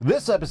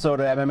This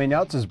episode of MMA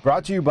Nuts is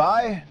brought to you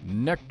by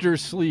Nectar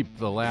Sleep,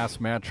 the last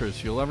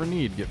mattress you'll ever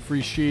need. Get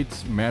free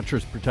sheets,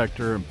 mattress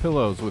protector, and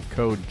pillows with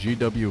code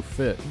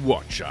GWFIT.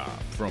 Watch Shop.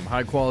 From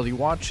high-quality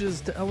watches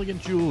to elegant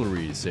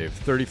jewelry, save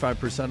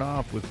 35%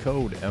 off with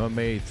code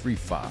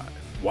MMA35.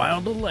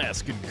 Wild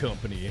Alaskan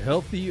Company.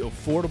 Healthy,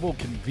 affordable,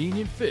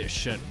 convenient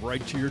fish sent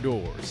right to your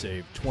door.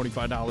 Save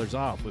 $25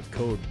 off with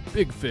code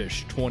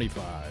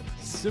BIGFISH25.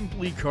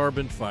 Simply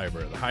Carbon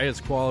Fiber. The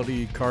highest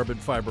quality carbon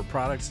fiber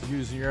products to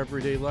use in your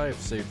everyday life.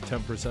 Save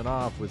 10%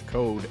 off with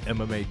code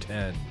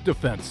MMA10.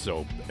 Defense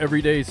Soap.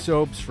 Everyday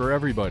soaps for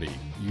everybody.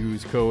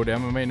 Use code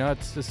MMA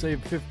Nuts to save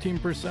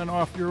 15%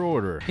 off your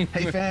order.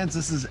 Hey fans,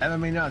 this is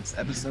MMA Nuts,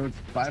 episode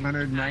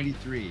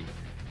 593.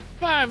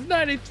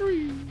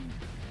 593.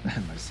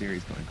 My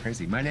Siri's going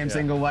crazy. My name's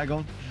Engel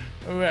Weigel.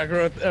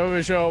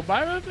 We show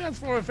by fans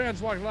for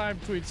fans walk live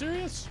between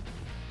serious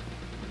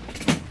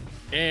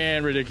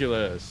and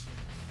ridiculous.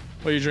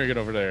 What are you drinking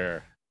over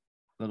there?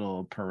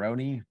 Little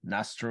Peroni,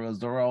 Nostro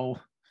Azzurro.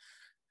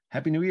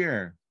 Happy New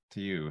Year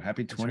to you.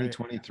 Happy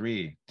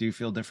 2023. Right. Do you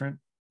feel different?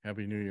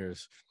 Happy New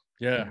Year's.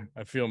 Yeah,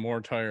 I feel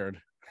more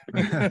tired.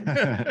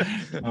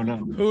 Oh no.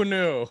 Who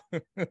knew?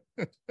 The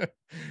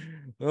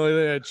only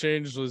thing that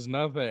changed was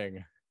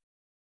nothing.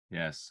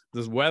 Yes.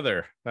 This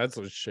weather. That's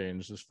what's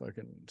changed. This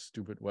fucking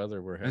stupid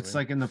weather we're having. It's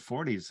like in the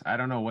 40s. I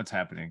don't know what's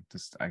happening.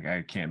 Just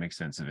I can't make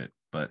sense of it,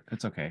 but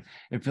it's okay.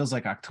 It feels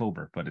like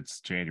October, but it's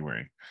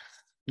January.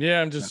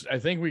 Yeah, I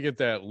think we get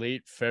that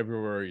late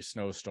February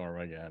snowstorm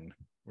again.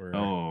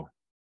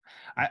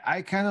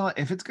 I kind of,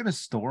 if it's gonna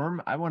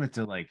storm, I want it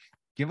to like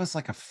give us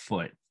like a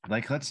foot.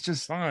 Like let's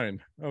just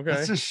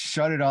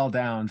shut it all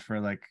down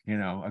for like,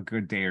 a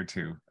good day or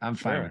two. I'm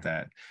fine with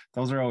that.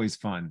 Those are always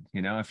fun.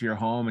 If you're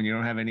home and you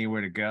don't have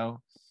anywhere to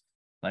go,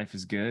 life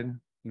is good.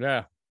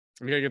 Yeah.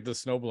 We gotta get the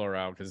snowblower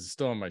out because it's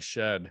still in my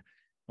shed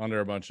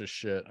under a bunch of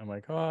shit. I'm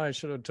like, I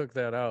should have took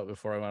that out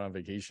before I went on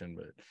vacation,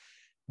 but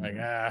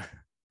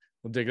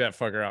we'll dig that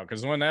fucker out.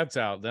 Because when that's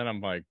out, then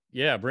I'm like,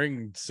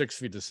 bring 6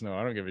 feet of snow.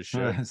 I don't give a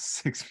shit.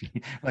 6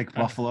 feet, like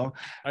Buffalo.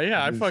 I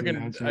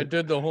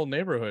did the whole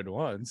neighborhood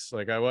once.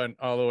 Like I went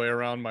all the way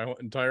around my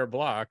entire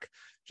block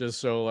just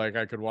so like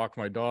I could walk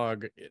my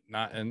dog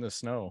not in the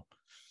snow.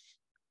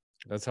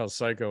 That's how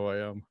psycho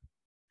I am.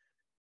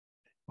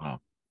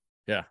 Wow.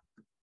 Yeah.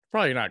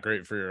 Probably not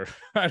great for your.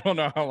 I don't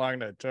know how long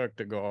that took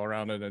to go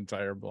around an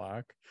entire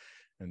block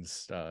and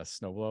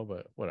snowblow,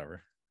 but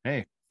whatever.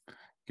 Hey.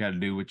 Got to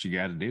do what you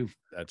got to do.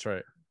 That's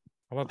right.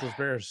 How about those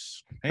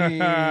Bears? Hey,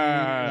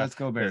 let's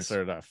go Bears.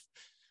 Fair enough.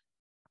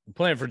 I'm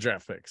playing for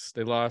draft picks.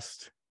 They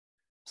lost.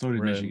 So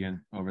did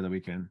Michigan over the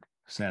weekend.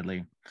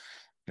 Sadly,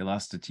 they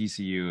lost to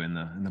TCU in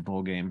the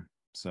bowl game.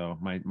 So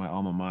my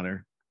alma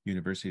mater,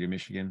 University of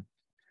Michigan.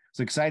 It's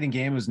an exciting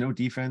game. It was no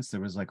defense.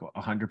 There was like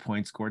 100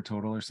 points scored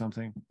total or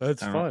something.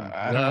 That's fun.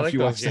 I don't know if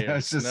you watched that.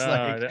 It's just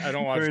I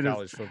don't watch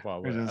college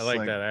football, but I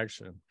like that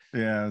action.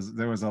 Yeah,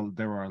 there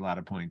were a lot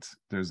of points.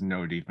 There's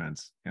no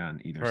defense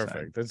on either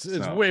side. Perfect.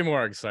 It's way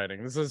more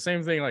exciting. It's the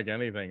same thing like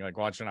anything, like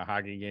watching a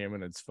hockey game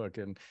and it's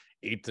fucking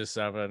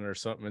 8-7 or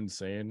something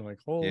insane. Like,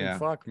 holy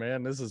fuck,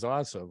 man, this is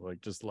awesome.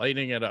 Like just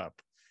lighting it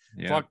up.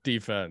 Yeah. Fuck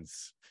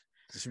defense.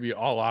 It should be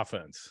all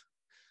offense.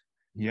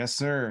 Yes,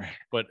 sir.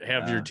 But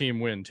have your team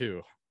win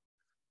too.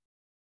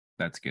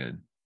 That's good.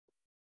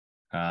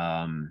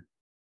 So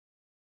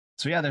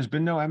yeah, there's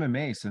been no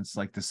MMA since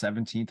like the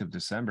 17th of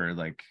December,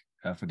 like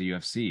for the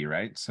UFC,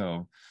 right?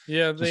 So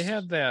yeah, they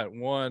had that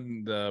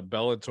one, the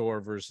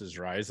Bellator versus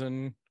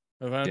Ryzen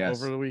event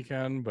over the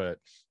weekend, but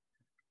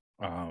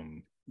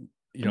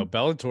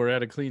Bellator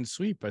had a clean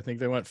sweep. I think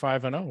they went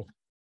 5-0.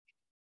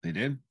 They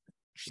did.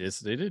 Yes,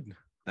 they did.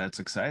 That's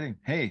exciting.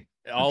 Hey,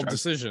 all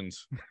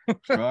decisions.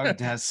 Drug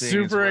testing,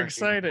 super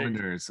exciting.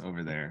 Wonders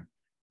over there.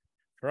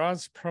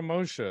 Cross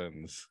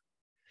promotions.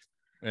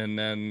 And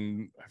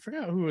then I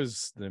forgot who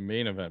was the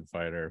main event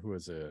fighter. Who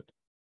was it?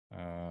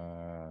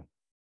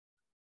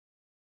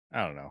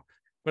 I don't know.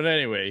 But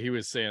anyway, he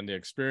was saying the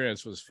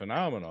experience was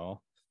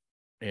phenomenal.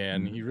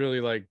 And he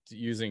really liked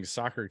using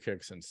soccer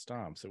kicks and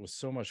stomps. It was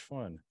so much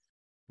fun.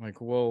 I'm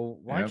like, well,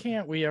 why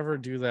can't we ever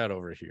do that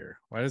over here?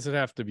 Why does it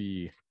have to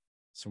be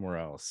somewhere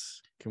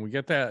else? Can we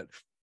get that?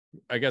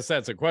 I guess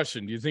that's a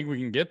question. Do you think we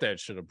can get that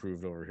shit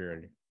approved over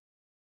here?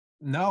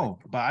 No,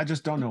 but I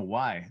just don't know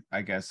why,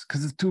 I guess,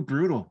 because it's too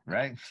brutal,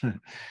 right?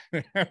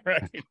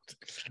 Right.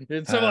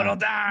 And someone will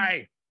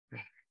die.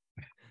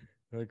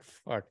 Like,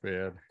 fuck,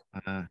 man.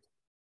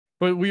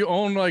 But we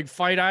own like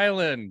Fight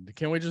Island.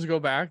 Can we just go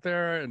back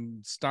there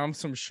and stomp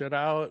some shit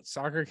out,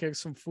 soccer kick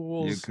some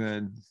fools? You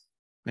could.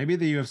 Maybe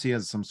the UFC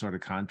has some sort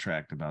of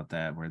contract about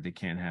that where they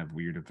can't have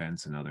weird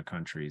events in other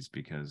countries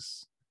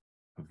because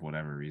of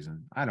whatever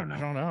reason. I don't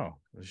know.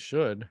 They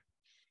should.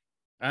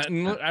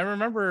 And I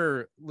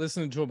remember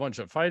listening to a bunch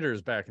of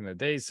fighters back in the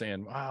day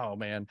saying, wow,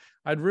 man,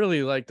 I'd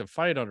really like to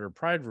fight under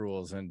Pride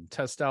rules and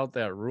test out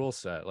that rule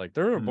set. Like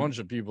there are a bunch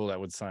of people that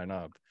would sign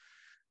up.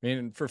 I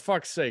mean, for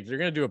fuck's sake, they're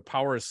going to do a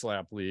power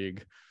slap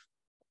league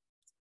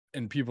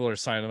and people are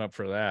signing up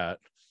for that.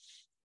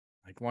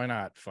 Like, why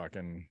not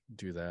fucking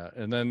do that?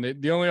 And then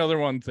the only other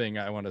one thing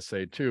I want to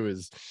say too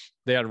is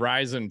they had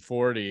Ryzen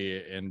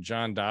 40 and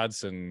John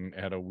Dodson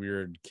had a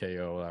weird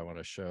KO I want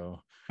to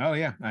show. Oh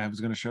yeah, I was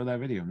going to show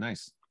that video.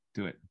 Nice.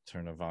 Do it.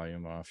 Turn the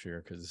volume off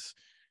here because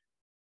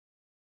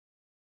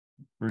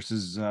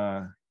versus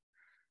Takoro,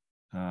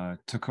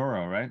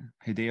 right?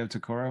 Hideo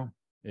Takoro.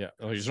 Yeah,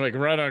 he's like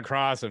running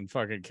across and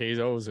fucking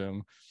KOs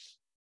him.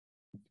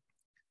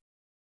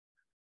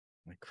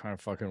 Like, kind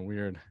of fucking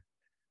weird.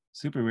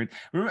 Super weird.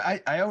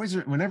 I always,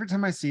 whenever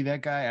time I see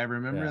that guy, I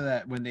remember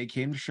that when they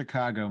came to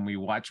Chicago and we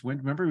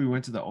remember we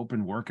went to the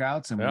open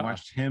workouts and we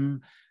watched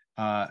him.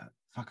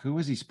 Who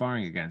was he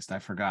sparring against? I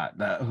forgot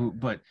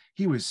but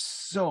he was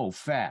so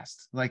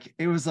fast. Like,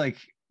 it was like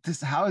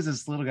this. How is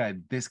this little guy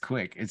this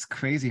quick? It's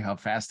crazy how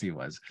fast he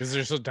was. Because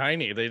they're so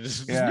tiny. They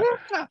just yeah.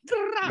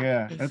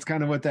 That's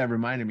kind of what that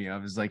reminded me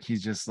of. Is like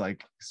he's just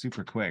like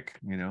super quick,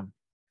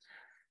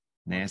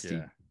 nasty.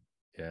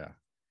 Yeah.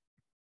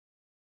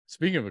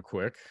 Speaking of a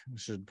quick, we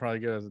should probably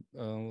get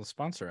a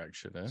sponsor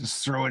action.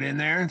 Just throw it in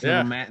there.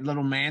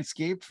 Little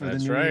Manscaped for the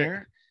new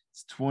year.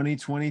 It's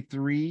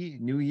 2023,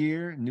 new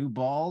year, new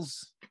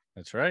balls.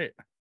 That's right.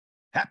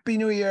 Happy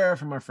New Year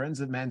from our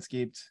friends at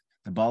Manscaped.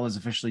 The ball is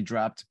officially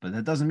dropped, but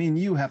that doesn't mean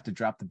you have to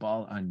drop the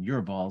ball on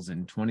your balls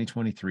in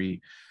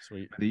 2023.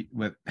 Sweet.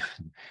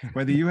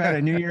 Whether you had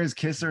a New Year's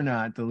kiss or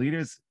not, the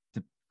leaders...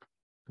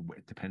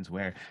 It depends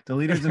where. The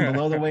leaders in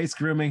below the waist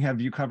grooming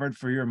have you covered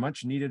for your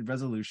much needed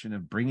resolution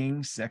of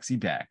bringing sexy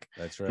back.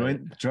 That's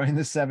right. Join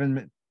the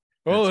 7.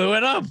 Oh, it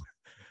went up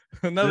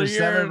another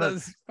year.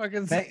 That's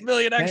fucking $6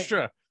 million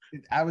extra.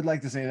 I would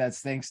like to say that's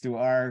thanks to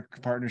our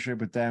partnership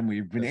with them.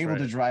 We've been able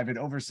to drive it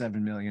over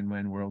 7 million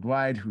men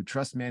worldwide who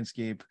trust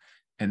Manscaped.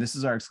 And this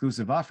is our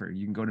exclusive offer.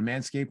 You can go to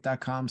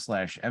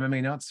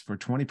manscaped.com/MMA nuts for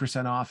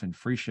 20% off and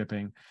free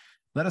shipping.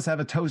 Let us have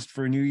a toast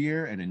for a new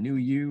year and a new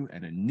you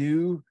and a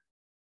new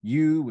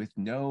you with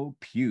no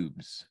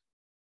pubes.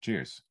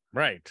 Cheers.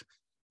 Right.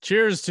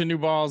 Cheers to new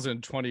balls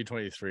in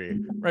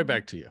 2023. Right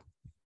back to you.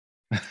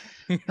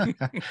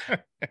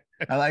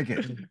 I like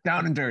it.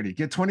 Down and dirty.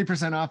 Get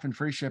 20% off and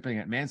free shipping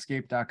at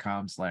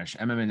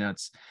manscaped.com/MMA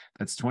nuts.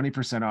 That's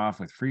 20% off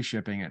with free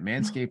shipping at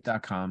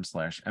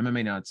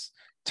manscaped.com/MMA nuts.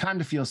 Time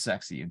to feel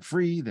sexy and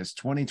free this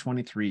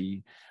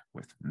 2023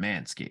 with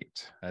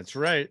Manscaped. That's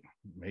right.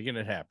 Making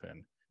it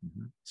happen.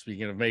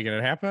 Speaking of making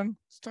it happen,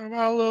 let's talk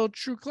about a little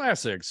True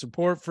Classic.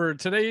 Support for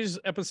today's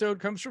episode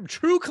comes from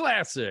True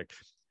Classic.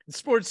 It's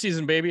sports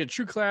season, baby. A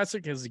True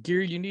Classic has the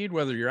gear you need,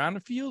 whether you're on the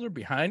field or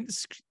behind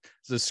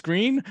the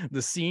screen,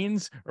 the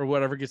scenes, or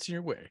whatever gets in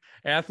your way.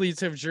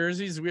 Athletes have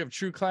jerseys. We have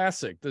True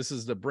Classic. This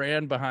is the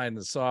brand behind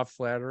the soft,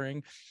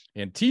 flattering,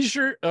 and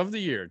t-shirt of the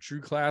year.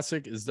 True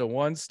Classic is the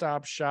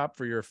one-stop shop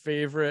for your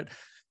favorite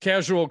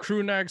casual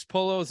crew necks,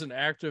 polos, and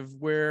active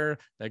wear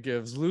that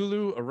gives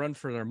Lulu a run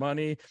for their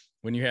money.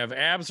 When you have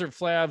abs or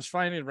flabs,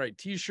 finding the right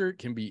t-shirt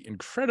can be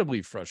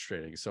incredibly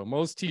frustrating. So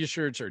most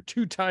t-shirts are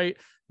too tight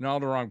in all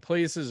the wrong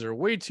places or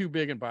way too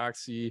big and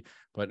boxy,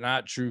 but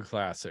not True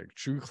Classic.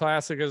 True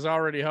Classic has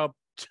already helped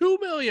 2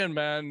 million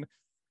men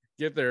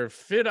get their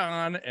fit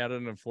on at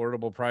an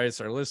affordable price.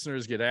 Our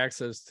listeners get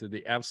access to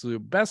the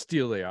absolute best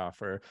deal they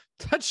offer,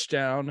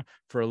 Touchdown,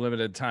 for a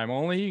limited time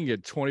only. You can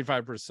get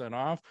 25%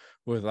 off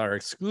with our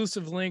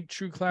exclusive link,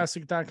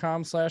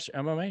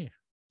 trueclassic.com/MMA.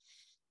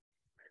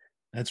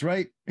 That's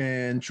right.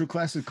 And True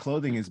Classic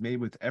clothing is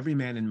made with every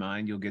man in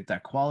mind. You'll get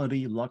that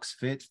quality, luxe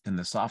fit, and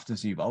the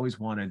softness you've always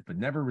wanted, but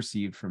never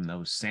received from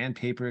those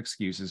sandpaper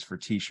excuses for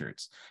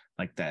t-shirts,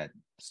 like that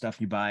stuff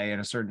you buy at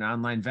a certain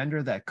online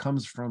vendor that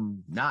comes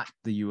from not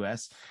the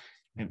US.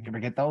 And you ever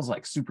get those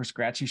like super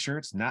scratchy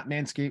shirts? Not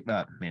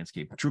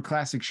Manscaped, True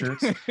Classic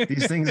shirts.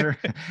 These things are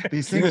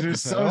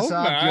so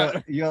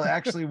soft. You'll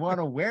actually want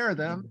to wear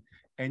them.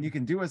 And you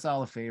can do us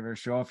all a favor,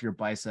 show off your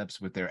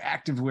biceps with their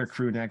activewear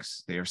crew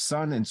necks. They are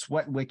sun and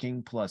sweat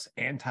wicking plus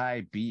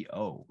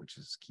anti-BO, which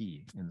is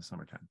key in the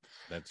summertime.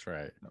 That's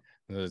right.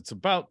 It's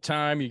about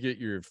time you get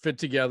your fit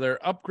together,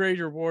 upgrade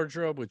your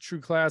wardrobe with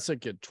True Classic.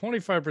 Get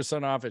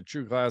 25% off at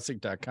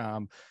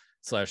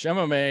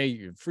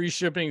trueclassic.com/MMA. Free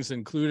shipping is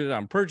included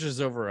on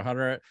purchase over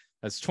 100.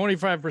 That's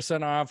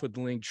 25% off with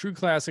the link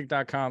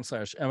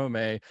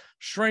trueclassic.com/MMA.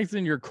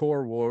 Strengthen your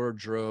core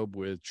wardrobe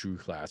with True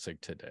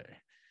Classic today.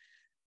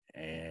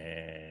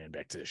 And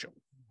back to the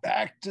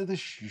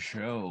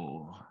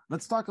show.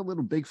 Let's talk a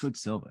little Bigfoot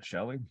Silva,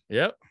 shall we?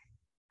 Yep.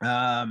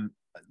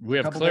 We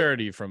have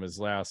clarity from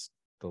the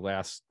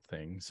last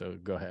thing, so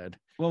go ahead.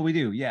 Well, we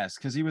do, yes,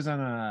 because he was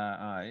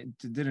on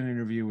did an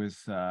interview with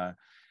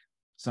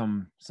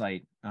some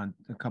site on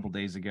a couple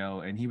days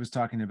ago, and he was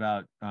talking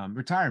about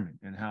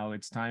retirement and how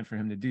it's time for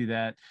him to do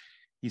that.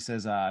 He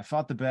says, I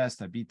fought the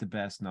best, I beat the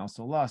best, and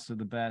also lost to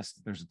the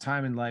best. There's a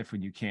time in life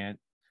when you can't.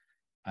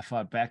 I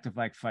fought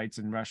back-to-back fights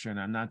in Russia, and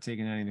I'm not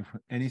taking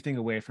anything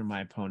away from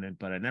my opponent,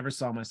 but I never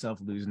saw myself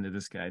losing to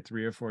this guy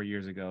 3 or 4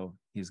 years ago.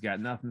 He's got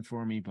nothing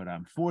for me, but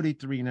I'm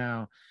 43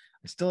 now.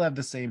 I still have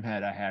the same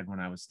head I had when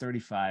I was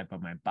 35,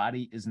 but my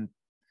body isn't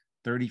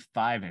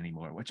 35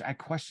 anymore, which I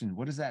question.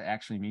 What does that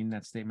actually mean,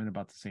 that statement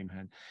about the same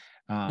head?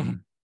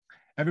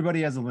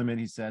 everybody has a limit.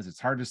 He says it's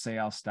hard to say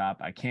I'll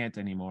stop. I can't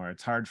anymore.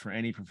 It's hard for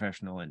any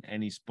professional in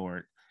any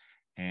sport.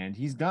 And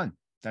he's done.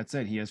 That's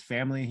it. He has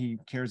family he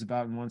cares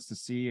about and wants to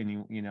see.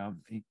 And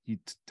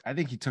I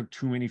think he took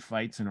too many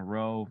fights in a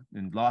row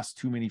and lost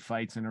too many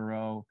fights in a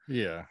row.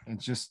 Yeah. And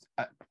just,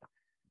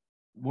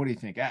 what do you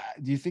think?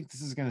 Do you think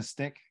this is going to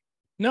stick?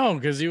 No,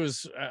 because he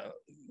was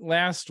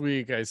last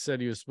week. I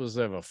said he was supposed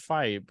to have a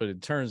fight, but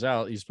it turns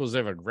out he's supposed to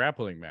have a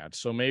grappling match.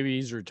 So maybe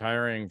he's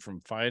retiring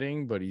from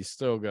fighting, but he's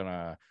still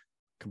gonna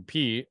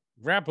compete.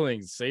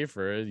 Grappling's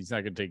safer. He's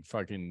not gonna take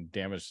fucking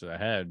damage to the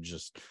head,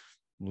 just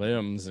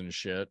limbs and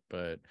shit.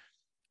 But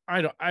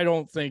I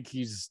don't think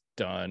he's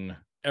done.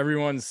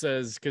 Everyone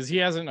says, because he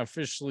hasn't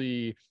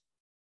officially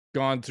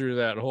gone through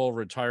that whole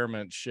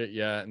retirement shit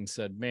yet and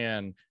said,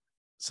 man,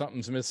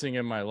 something's missing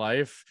in my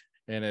life.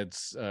 And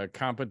it's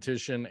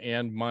competition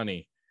and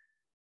money.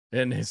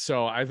 And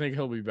so I think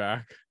he'll be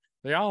back.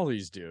 They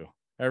always do.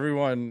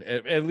 Everyone,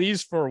 at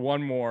least for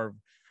one more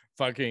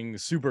fucking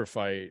super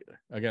fight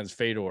against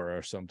Fedor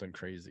or something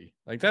crazy.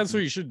 Like, that's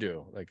what you should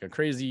do. Like a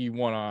crazy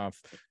one-off,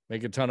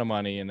 make a ton of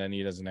money, and then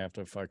he doesn't have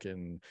to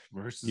fucking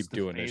keep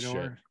doing this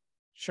shit.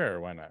 Sure,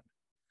 why not?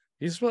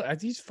 He's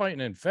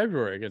fighting in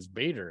February against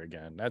Bader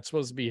again. That's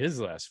supposed to be his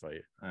last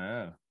fight.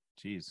 Oh,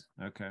 geez.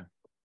 Okay.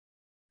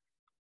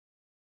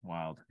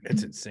 Wild.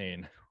 It's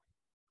insane.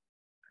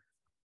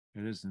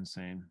 It is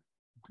insane.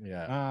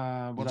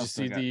 Yeah. What else?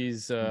 Did you see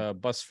these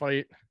bus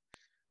fight?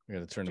 We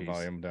got to turn the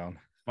volume down.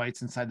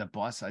 Fights inside the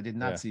bus. I did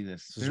not see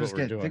this.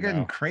 They're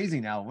getting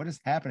crazy now. What is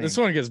happening? This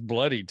one gets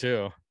bloody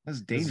too.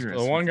 That's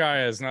dangerous. The one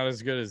guy is not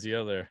as good as the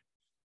other.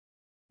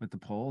 With the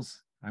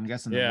poles, I'm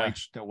guessing the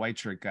white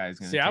shirt guy is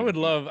gonna. See,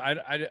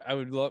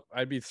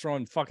 I'd be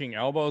throwing fucking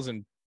elbows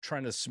and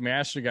trying to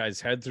smash the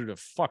guy's head through the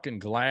fucking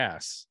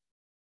glass.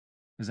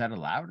 Is that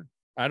allowed?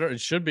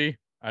 It should be.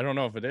 I don't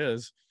know if it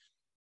is.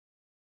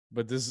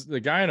 But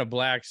the guy in a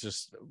black's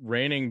just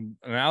raining.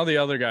 Now the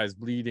other guy's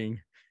bleeding.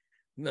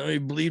 Let me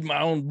bleed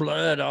my own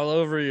blood all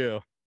over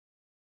you.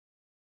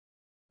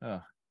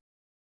 Oh.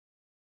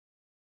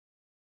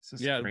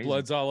 Yeah, crazy.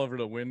 Blood's all over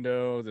the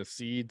window, the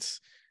seats.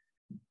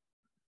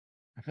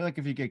 I feel like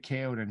if you get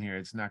KO'd in here,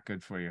 it's not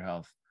good for your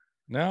health.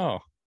 No.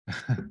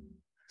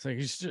 It's like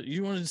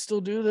you want to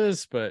still do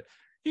this, but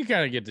you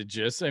kind of get the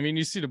gist. I mean,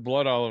 you see the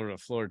blood all over the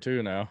floor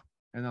too now.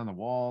 And on the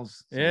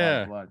walls.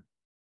 Yeah. Blood.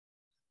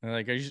 And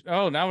like,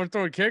 now we're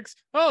throwing kicks.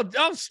 Oh,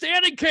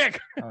 standing kick.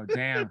 Oh,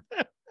 damn.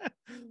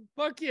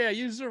 Fuck yeah,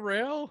 use the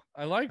rail.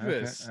 I like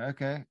this.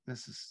 Okay.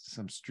 This is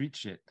some street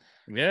shit.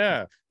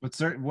 Yeah. But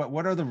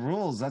what are the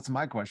rules? That's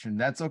my question.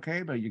 That's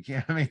okay, but you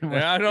can't. I mean,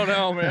 I don't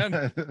know,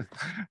 man.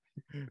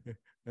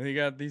 And you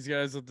got these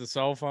guys with the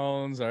cell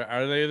phones.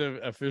 Are they the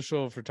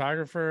official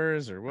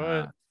photographers or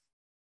what?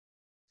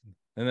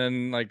 And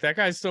then, like, that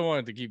guy still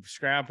wanted to keep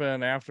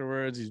scrapping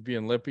afterwards. He's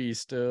being lippy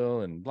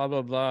still and blah,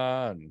 blah,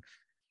 blah. And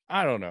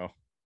I don't know.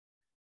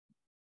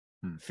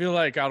 I feel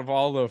like out of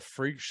all the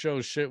freak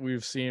show shit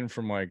we've seen,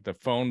 from like the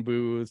phone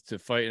booth to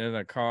fighting in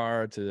a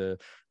car to the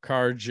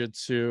car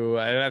jitsu,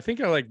 I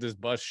think I like this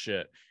bus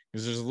shit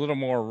because there's a little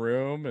more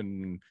room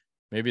and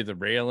maybe the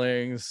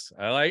railings.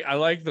 I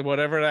like the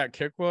whatever that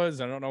kick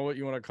was. I don't know what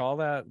you want to call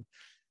that.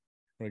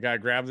 When the guy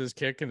grabbed his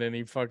kick and then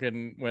he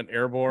fucking went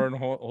airborne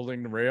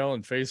holding the rail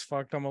and face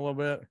fucked him a little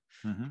bit.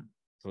 Mm-hmm.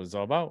 That's what it's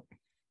all about.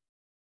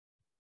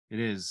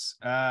 It is.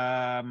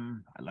 I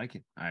like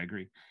it. I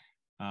agree.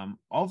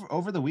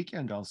 Over the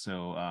weekend,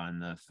 also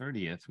on the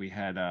 30th, we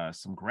had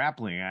some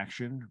grappling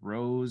action.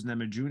 Rose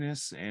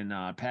Namajunas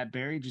and Pat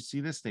Barry. Did you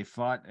see this? They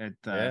fought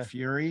at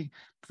Fury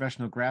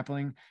Professional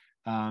Grappling.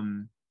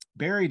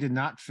 Barry did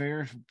not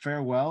fare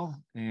well,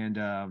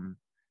 and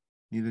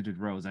neither did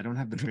Rose. I don't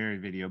have the Barry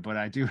video, but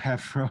I do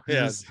have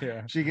Rose.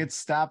 Yeah. She gets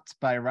stopped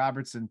by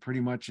Robertson pretty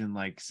much in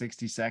like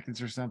 60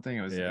 seconds or something.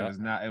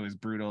 It was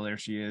brutal. There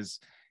she is,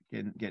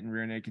 getting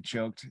rear naked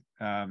choked.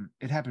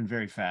 It happened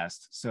very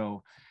fast.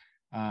 So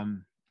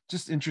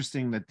just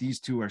interesting that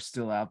these two are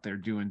still out there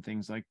doing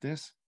things like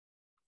this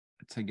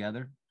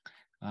together.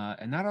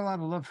 And not a lot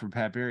of love for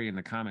Pat Barry in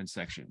the comments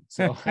section.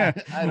 So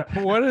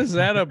what is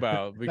that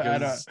about?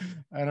 Because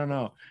I don't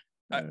know.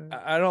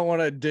 I don't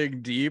want to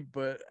dig deep,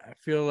 but I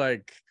feel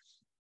like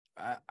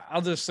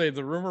I'll just say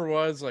the rumor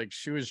was like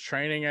she was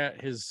training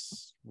at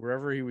his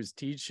wherever he was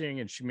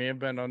teaching, and she may have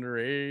been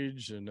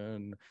underage, and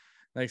then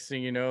next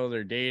thing you know,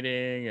 they're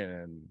dating,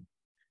 and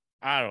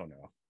I don't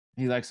know.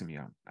 He likes him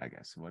young, I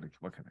guess. What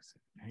can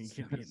I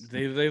say?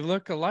 They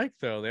look alike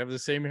though. They have the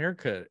same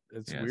haircut.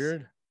 It's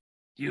weird.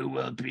 You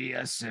will be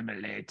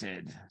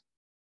assimilated.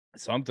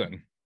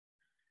 Something.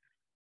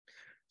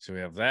 So we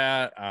have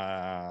that.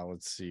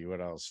 Let's see what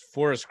else.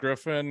 Forrest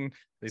Griffin.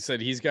 They said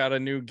he's got a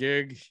new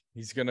gig.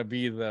 He's gonna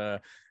be the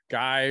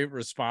guy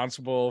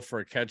responsible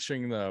for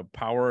catching the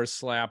power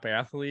slap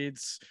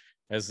athletes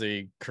as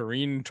they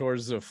careen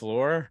towards the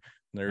floor.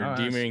 They're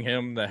deeming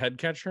him the head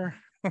catcher.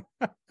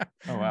 Oh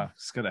wow,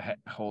 just gonna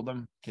hold them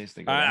in case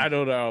they go I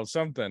don't know,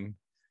 something,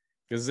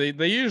 because they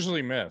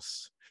usually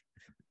miss,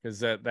 because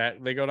that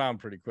they go down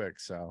pretty quick.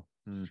 So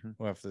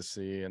we'll have to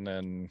see. And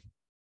then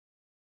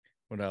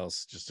What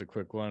else? Just a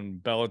quick one.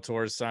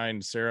 Bellator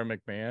signed Sarah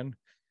McMahon.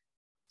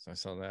 So I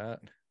saw that.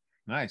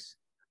 Nice.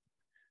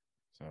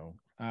 So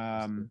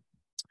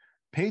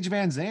Paige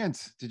Van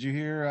Zant, did you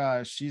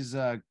hear she's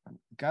got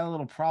a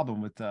little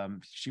problem with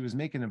she was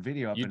making a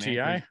video up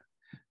UTI?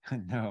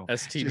 in no,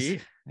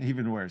 STD?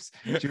 Even worse.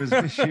 She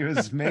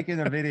was making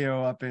a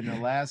video up in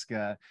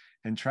Alaska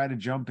and tried to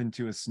jump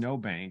into a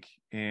snowbank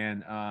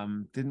and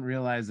didn't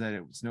realize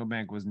that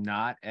snowbank was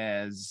not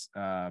as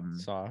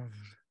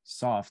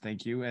soft,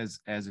 thank you, as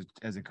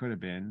it could have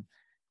been.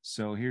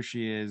 So here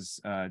she is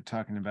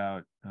talking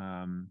about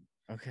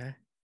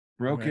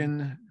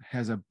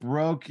has a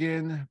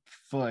broken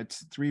foot,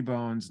 3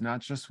 bones,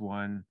 not just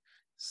one.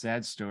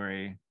 Sad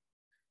story.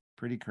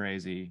 Pretty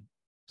crazy.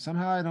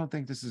 Somehow I don't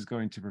think this is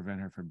going to prevent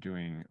her from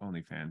doing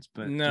OnlyFans,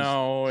 but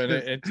no, and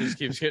it just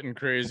keeps getting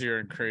crazier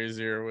and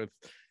crazier with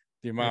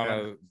the amount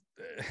of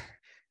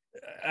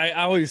I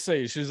always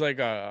say she's like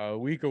a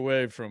week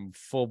away from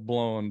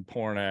full-blown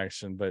porn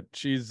action, but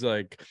she's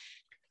like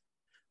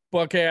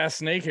buck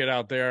ass naked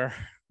out there,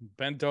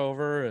 bent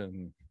over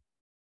and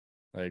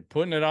like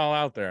putting it all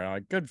out there.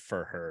 Like, good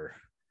for her.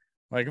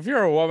 Like, if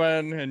you're a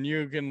woman and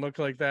you can look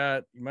like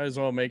that, you might as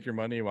well make your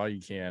money while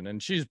you can.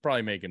 And she's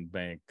probably making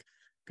bank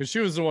because she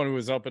was the one who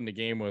was up in the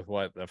game with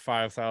what, the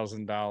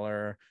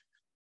 $5,000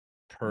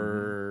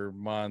 per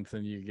month,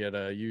 and you get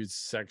a used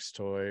sex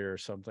toy or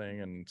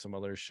something and some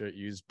other shit,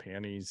 used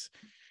panties.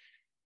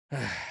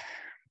 I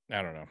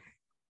don't know.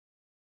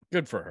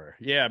 Good for her.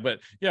 Yeah, but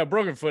yeah,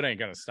 broken foot ain't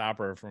gonna stop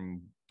her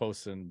from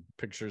posting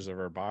pictures of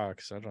her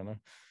box. I don't know.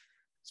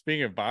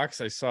 Speaking of box,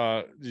 did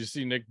you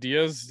see Nick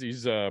Diaz?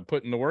 He's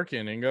putting the work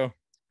in, Ingo.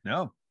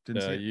 No,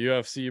 didn't see it.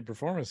 UFC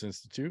Performance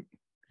Institute.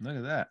 Look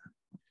at that.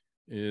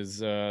 Is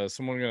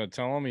someone going to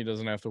tell him he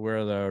doesn't have to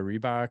wear the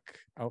Reebok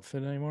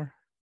outfit anymore?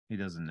 He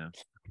doesn't know.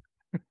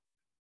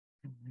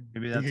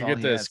 Maybe that's you could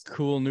get this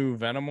cool new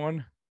Venom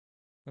one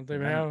that they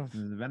have.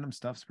 The Venom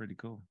stuff's pretty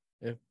cool.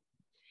 Yeah.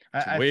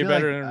 Way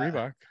better than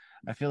Reebok.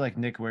 I feel like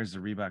Nick wears the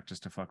Reebok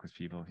just to fuck with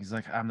people. He's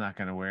like, I'm not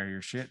gonna wear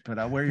your shit, but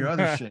I'll wear your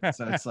other shit.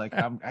 So it's like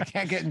I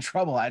can't get in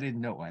trouble. I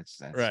didn't know what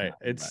that's right.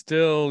 It's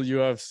still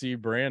UFC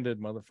branded,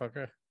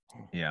 motherfucker.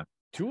 Yeah.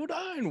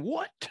 209.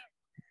 What?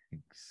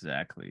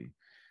 Exactly.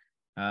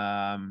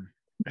 Let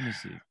me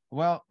see.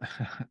 Well,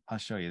 I'll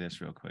show you this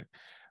real quick.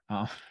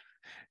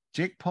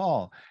 Jake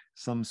Paul,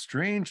 some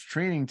strange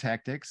training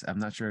tactics. I'm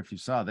not sure if you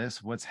saw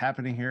this. What's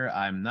happening here?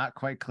 I'm not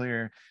quite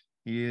clear.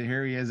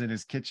 Here he is in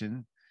his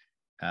kitchen.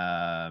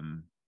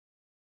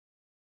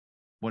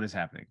 What is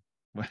happening?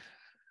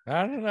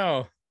 I don't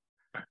know.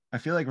 I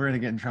feel like we're gonna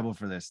get in trouble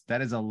for this.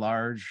 That is a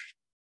large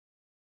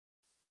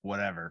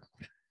whatever.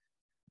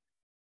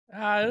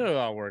 It'll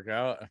all work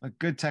out. A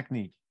good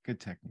technique. You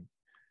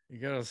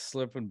gotta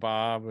slip and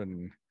bob,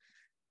 and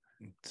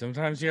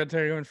sometimes you gotta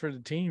take one for the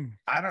team.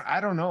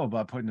 I don't know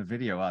about putting a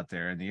video out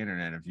there in the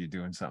internet of you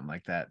doing something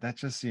like that. That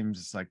just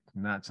seems like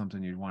not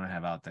something you'd want to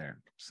have out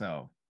there.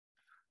 So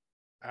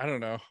I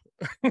don't know.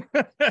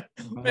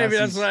 Maybe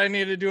that's what I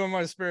need to do in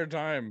my spare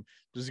time.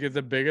 Just get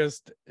the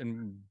biggest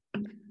and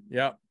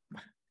the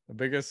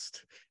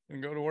biggest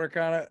and go to work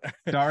on it.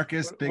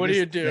 Darkest, biggest. What do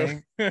you do?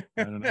 Thing?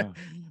 I don't know.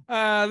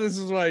 This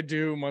is what I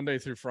do Monday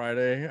through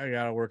Friday. I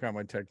gotta work on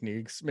my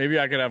techniques. Maybe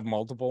I could have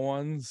multiple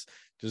ones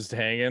just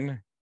hanging.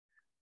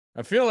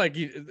 I feel like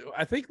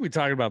I think we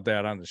talked about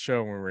that on the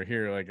show when we were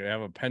here. Like, I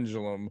have a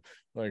pendulum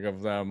like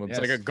of them. It's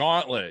like a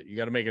gauntlet. You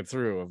got to make it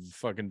through of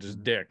fucking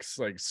just dicks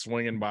like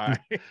swinging by.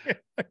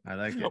 I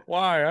like it.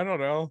 Why? I don't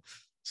know.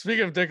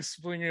 Speaking of dicks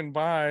swinging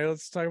by,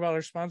 let's talk about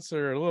our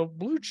sponsor, a little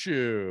Blue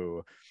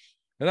Chew.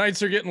 The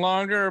nights are getting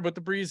longer, but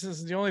the breeze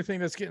isn't the only thing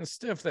that's getting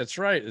stiff. That's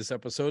right. This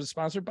episode is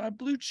sponsored by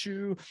Blue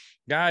Chew.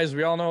 Guys,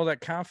 we all know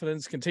that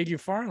confidence can take you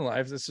far in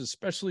life. This is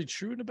especially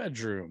true in the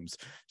bedrooms,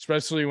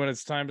 especially when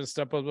it's time to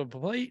step up a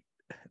plate.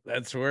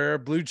 That's where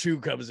Blue Chew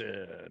comes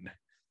in.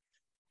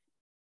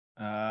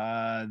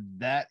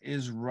 That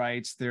is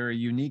right. They're a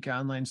unique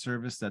online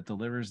service that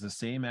delivers the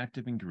same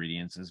active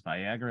ingredients as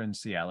Viagra and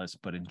Cialis,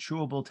 but in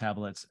chewable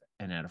tablets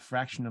and at a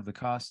fraction of the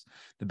cost.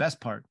 The best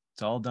part,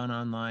 it's all done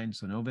online,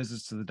 so no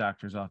visits to the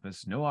doctor's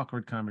office, no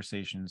awkward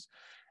conversations,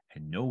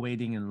 and no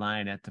waiting in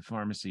line at the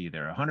pharmacy.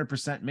 They're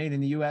 100% made in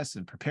the U.S.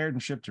 and prepared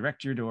and shipped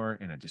direct to your door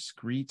in a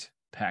discreet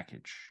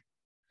package.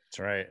 That's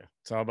right.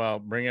 It's all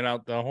about bringing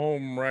out the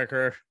home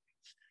wrecker.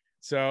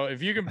 So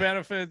if you can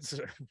benefit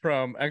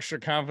from extra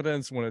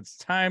confidence when it's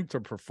time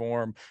to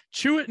perform,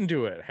 chew it and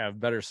do it. Have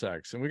better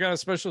sex. And we got a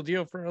special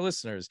deal for our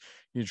listeners.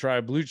 You try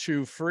Blue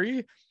Chew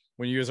free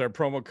when you use our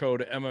promo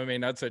code MMA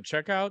Nuts at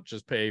checkout.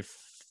 Just pay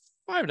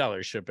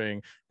 $5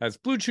 shipping. That's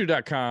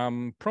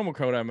bluechew.com, promo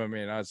code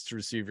MMA Nuts to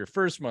receive your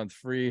first month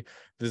free.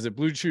 Visit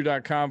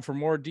bluechew.com for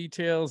more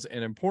details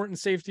and important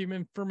safety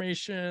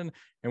information.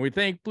 And we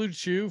thank Blue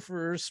Chew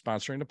for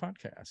sponsoring the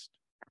podcast.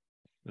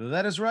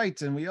 That is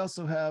right. And we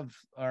also have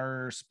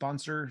our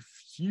sponsor,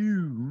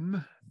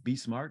 Fume. Be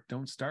smart,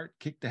 don't start,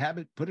 kick the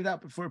habit, put it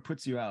out before it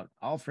puts you out.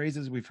 All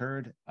phrases we've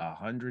heard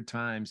 100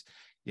 times,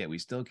 yet we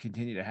still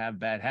continue to have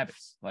bad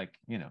habits. Like,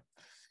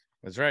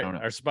 That's right.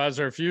 Our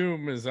sponsor,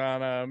 Fume, is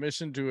on a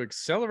mission to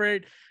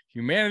accelerate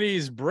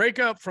humanity's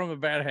breakup from the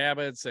bad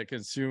habits that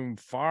consume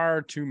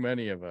far too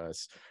many of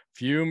us.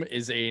 Fume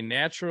is a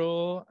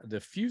natural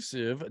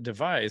diffusive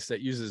device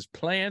that uses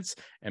plants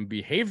and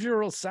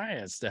behavioral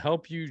science to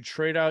help you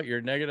trade out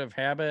your negative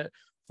habit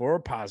for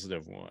a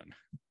positive one.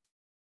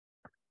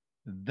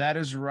 That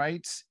is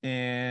right.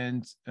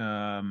 And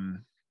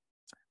the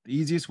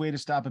easiest way to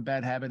stop a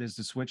bad habit is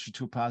to switch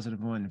to a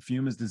positive one.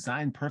 Fume is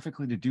designed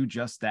perfectly to do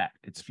just that.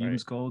 It's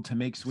Fume's goal to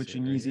make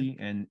switching easy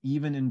and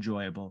even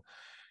enjoyable.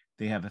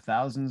 They have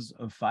thousands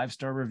of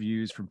 5-star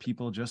reviews from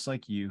people just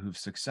like you who've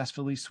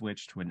successfully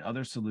switched when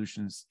other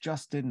solutions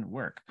just didn't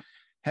work.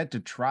 Head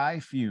to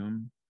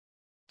tryfum.com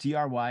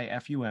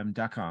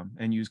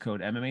and use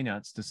code MMA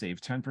Nuts to save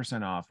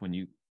 10% off when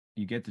you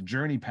get the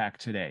Journey Pack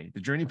today.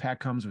 The Journey Pack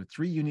comes with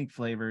 3 unique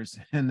flavors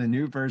and the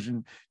new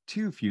version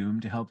 2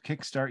 Fume to help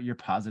kickstart your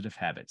positive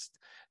habits.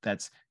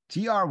 That's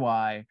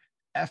tryfum.com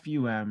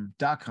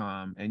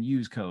and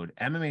use code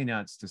MMA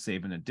Nuts to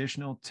save an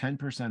additional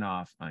 10%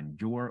 off on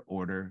your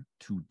order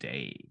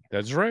today.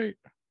 That's right.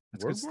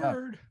 That's good stuff.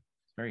 It's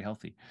very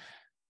healthy.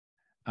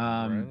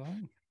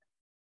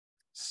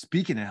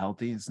 Speaking of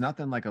healthy, it's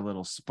nothing like a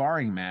little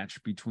sparring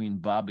match between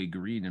Bobby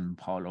Green and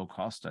Paulo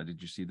Costa. Did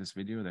you see this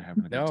video? They're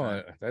having a good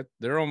time.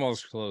 They're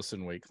almost close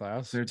in weight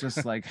class. They're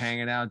just like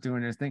hanging out,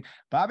 doing their thing.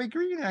 Bobby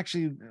Green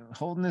actually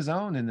holding his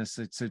own in this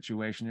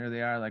situation. Here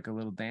they are, like a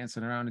little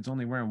dancing around. He's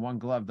only wearing one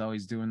glove, though.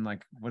 He's doing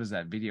like, what is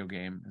that video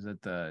game? Is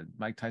it the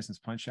Mike Tyson's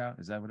Punch Out?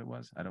 Is that what it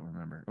was? I don't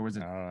remember. Or was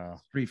it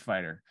Street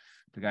Fighter?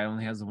 The guy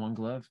only has the one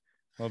glove.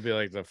 It'll be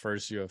like the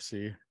first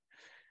UFC.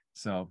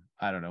 So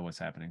I don't know what's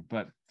happening,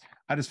 but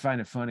I just find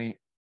it funny.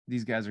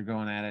 These guys are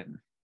going at it.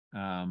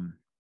 Do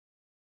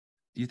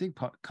you think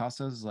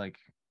Costa's like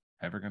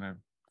ever gonna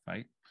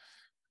fight?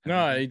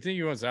 No, I think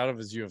he wants out of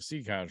his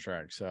UFC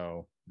contract,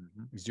 so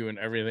he's doing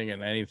everything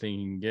and anything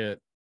he can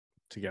get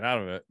to get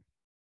out of it.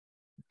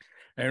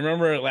 And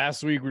remember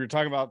last week we were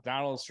talking about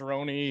Donald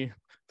Cerrone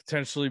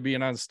potentially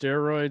being on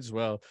steroids.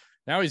 Well,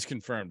 now he's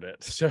confirmed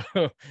it. So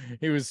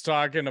he was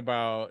talking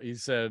about, he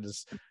said,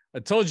 I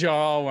told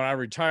y'all when I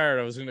retired,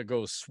 I was going to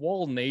go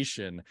Swole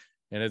Nation,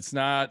 and it's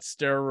not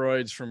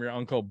steroids from your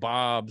Uncle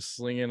Bob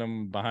slinging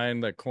them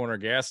behind the corner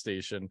gas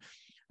station.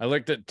 I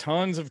looked at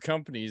tons of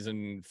companies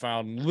and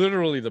found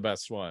literally the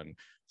best one.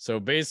 So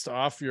based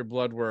off your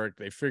blood work,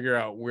 they figure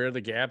out where the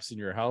gaps in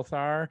your health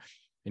are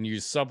and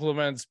use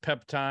supplements,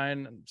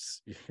 peptides,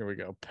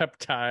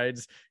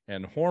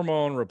 and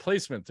hormone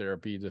replacement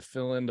therapy to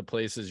fill in the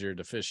places you're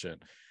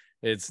deficient.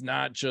 It's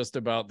not just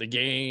about the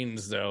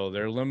gains, though.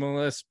 Their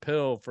Limitless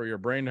pill for your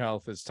brain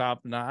health is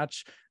top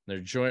notch. Their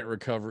joint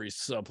recovery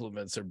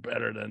supplements are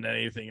better than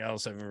anything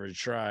else I've ever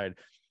tried.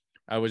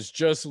 I was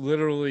just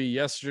literally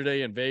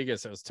yesterday in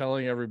Vegas. I was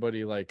telling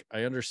everybody, like,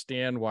 I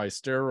understand why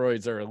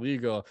steroids are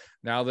illegal.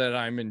 Now that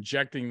I'm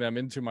injecting them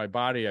into my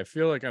body, I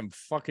feel like I'm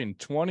fucking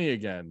 20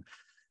 again.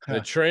 The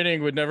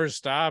training would never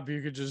stop.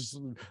 You could just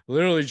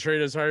literally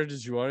train as hard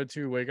as you wanted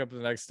to, wake up the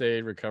next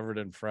day recovered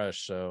and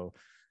fresh. So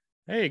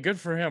hey, good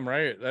for him,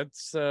 right?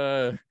 That's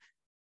the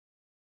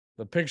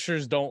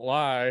pictures don't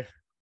lie.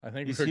 I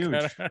think he's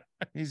huge.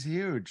 He's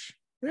huge.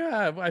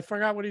 Yeah, I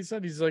forgot what he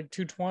said. He's like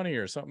 220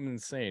 or something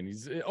insane.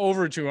 He's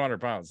over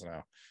 200 pounds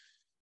now.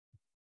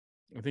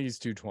 I think he's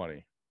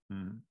 220.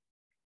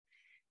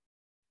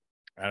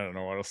 I don't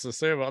know what else to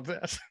say about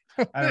that.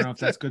 I don't know if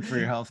that's good for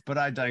your health, but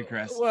I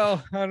digress.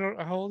 Well, I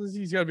don't. How old is he?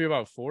 He's got to be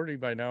about 40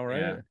 by now,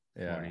 right?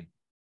 Yeah, 40.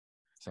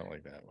 Something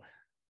like that.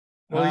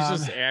 Well, he's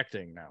just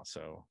acting now,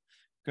 so.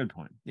 Good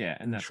point. Yeah,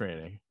 and that's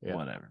training. Yeah.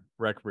 Whatever.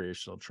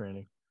 Recreational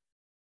training.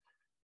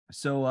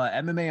 So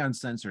MMA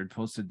Uncensored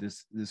posted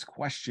this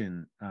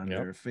question on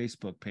their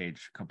Facebook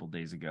page a couple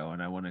days ago,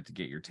 and I wanted to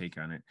get your take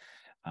on it.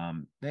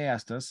 They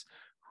asked us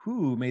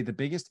who made the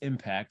biggest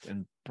impact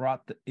and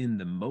brought in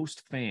the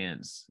most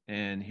fans.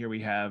 And here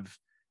we have,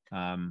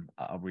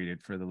 I'll read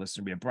it for the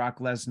listener. We have Brock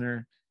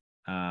Lesnar,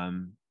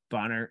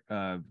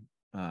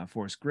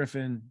 Forrest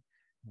Griffin,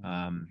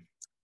 Conor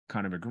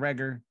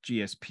McGregor,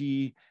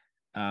 GSP,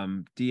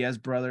 Diaz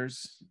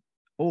brothers,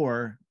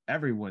 or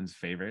everyone's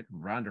favorite,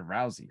 Ronda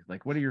Rousey.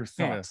 Like, what are your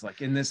thoughts?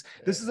 Like in this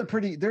is a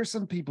pretty, there's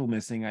some people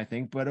missing, I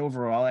think, but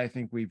overall, I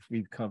think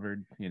we've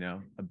covered,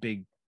 a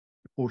big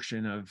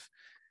portion of,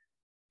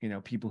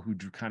 people who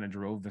kind of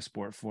drove the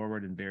sport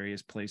forward in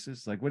various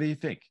places. Like, what do you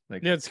think?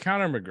 Like, yeah, it's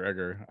Conor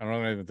McGregor. I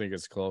don't even think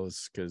it's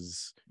close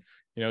because,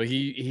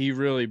 he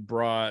really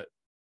brought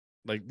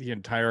like the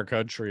entire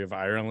country of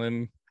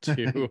Ireland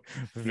to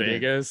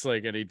Vegas,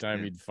 like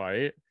anytime he'd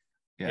fight.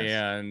 Yes.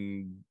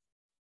 And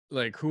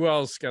like, who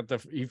else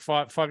he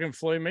fought fucking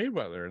Floyd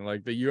Mayweather, and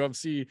like the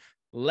UFC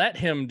let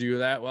him do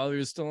that while he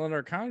was still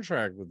under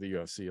contract with the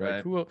UFC. Right.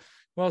 Like, who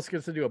else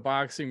gets to do a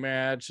boxing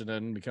match and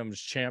then becomes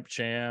champ,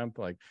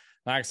 like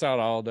knocks out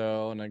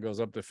Aldo and then goes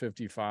up to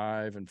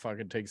 55 and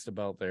fucking takes the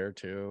belt there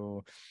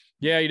too.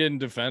 Yeah, he didn't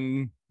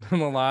defend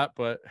him a lot,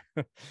 but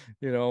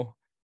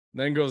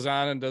then goes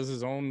on and does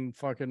his own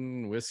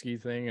fucking whiskey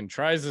thing and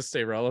tries to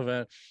stay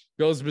relevant,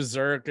 goes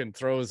berserk and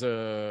throws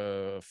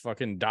a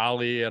fucking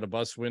dolly at a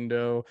bus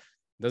window,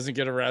 doesn't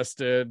get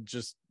arrested,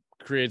 just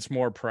creates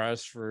more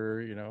press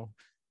for,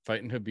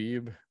 fighting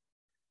Khabib.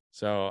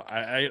 So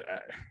I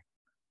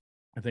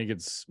think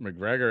it's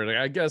McGregor.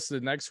 I guess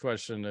the next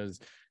question is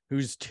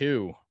who's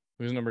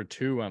number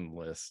 2 on the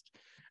list,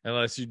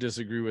 unless you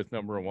disagree with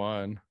number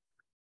 1.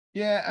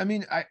 Yeah, I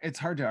mean, it's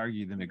hard to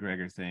argue the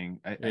McGregor thing.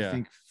 I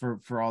think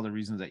for all the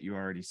reasons that you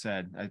already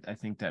said, I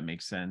think that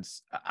makes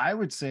sense. I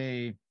would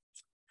say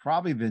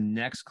probably the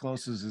next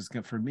closest is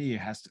for me.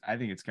 I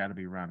think it's got to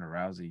be Ronda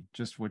Rousey.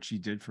 Just what she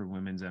did for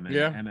women's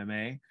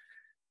MMA.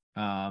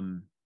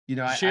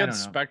 She had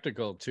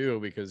spectacle too,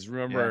 because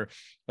remember,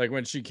 like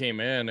when she came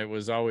in, it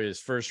was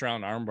always first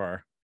round armbar,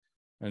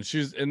 and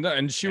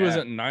she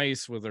wasn't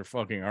nice with her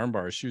fucking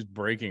armbar. She was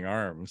breaking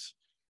arms.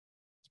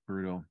 It's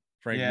brutal.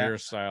 Frank Mir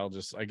style,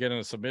 just I get in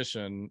a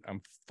submission,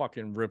 I'm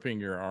fucking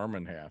ripping your arm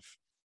in half.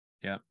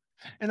 Yeah.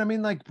 And I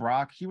mean, like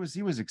Brock, he was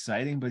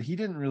exciting, but he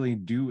didn't really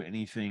do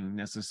anything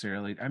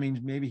necessarily. I mean,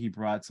 maybe he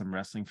brought some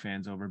wrestling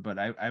fans over, but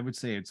I would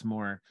say it's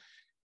more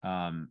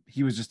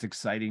he was just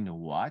exciting to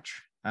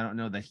watch. I don't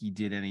know that he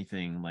did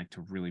anything like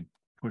to really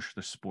push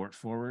the sport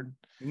forward.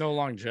 No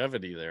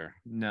longevity there.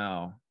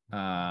 No.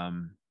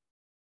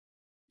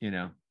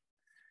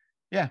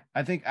 Yeah,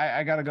 I think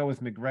I got to go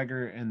with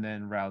McGregor and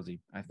then Rousey.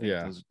 I think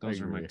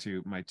those are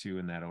my two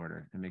in that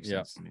order. It makes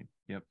sense to me.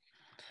 Yep.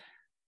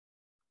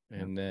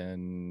 And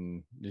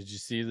then, did you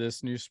see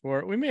this new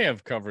sport? We may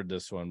have covered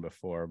this one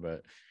before,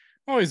 but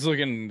I'm always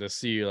looking to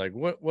see like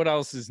what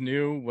else is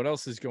new, what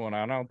else is going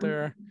on out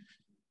there.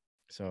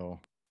 So,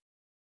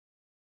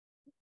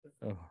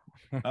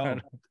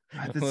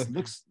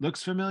 this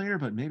looks familiar,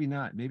 but maybe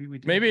not. Maybe we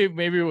did.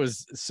 Maybe it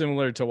was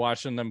similar to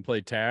watching them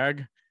play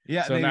tag.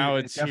 Yeah. So now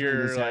it's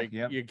here, like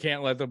you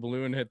can't let the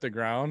balloon hit the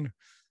ground.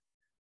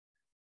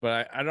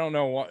 But I don't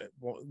know what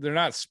they're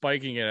not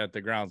spiking it at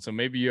the ground. So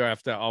maybe you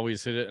have to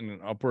always hit it in an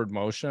upward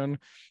motion,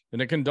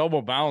 and it can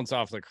double bounce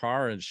off the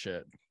car and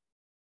shit.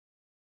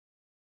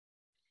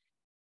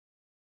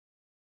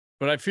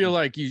 But I feel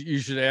like you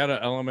should add an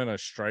element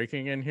of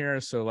striking in here.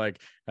 So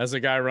like as a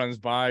guy runs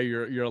by,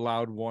 you're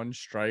allowed one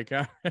strike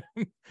on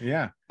him.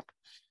 Yeah.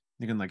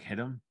 You can like hit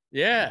him.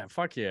 Yeah,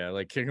 fuck yeah.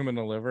 Like kick him in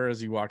the liver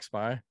as he walks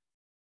by.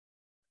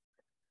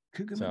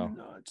 Kick him in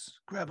the nuts.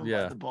 Grab him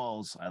by the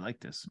balls. I like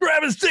this.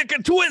 Grab his dick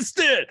and twist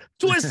it.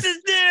 Twist his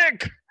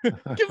dick.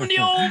 Give him the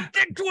old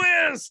dick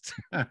twist.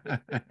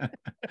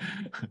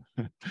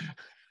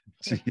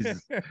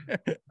 Jesus.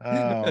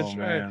 Oh, that's man.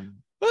 Right.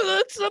 Well,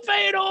 it's the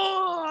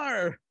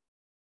Fedor.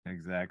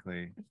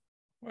 Exactly.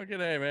 Fucking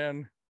A,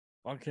 man.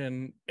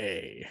 Fucking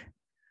A.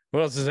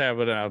 What else is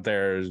happening out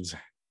there?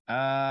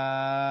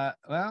 Well,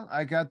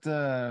 I got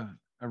a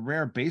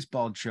rare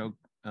baseball joke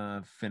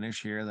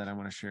finish here that I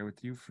want to share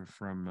with you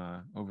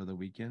from over the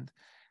weekend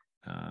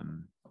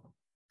on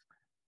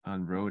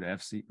Road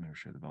FC. Make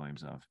sure the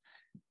volume's off.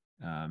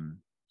 I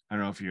don't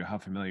know if how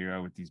familiar you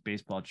are with these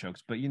baseball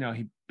chokes, but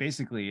he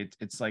basically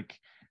it's like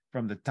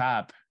from the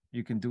top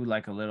you can do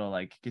like a little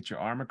like get your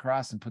arm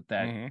across and put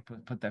that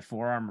put that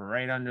forearm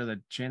right under the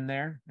chin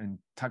there and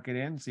tuck it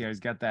in. See how he's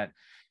got that?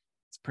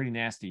 It's pretty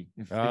nasty.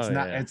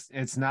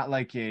 It's not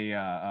like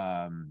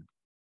a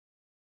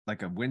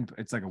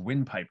it's like a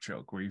windpipe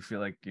choke where you feel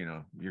like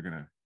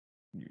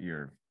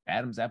your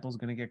Adam's apple is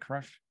gonna get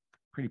crushed.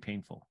 Pretty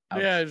painful.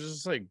 Ouch. Yeah, it's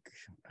just like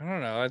I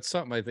don't know. That's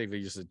something I think they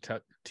used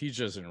to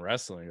teach us in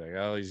wrestling. Like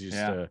I always used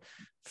to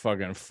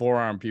fucking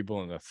forearm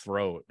people in the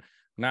throat.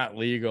 Not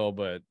legal,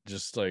 but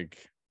just like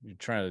you're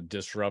trying to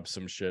disrupt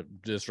some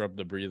shit, disrupt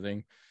the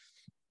breathing,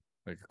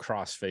 like a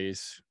cross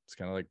face. It's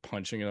kind of like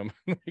punching them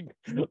like,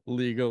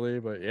 legally,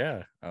 but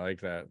yeah, I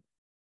like that.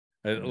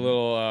 A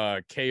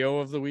little KO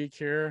of the week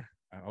here.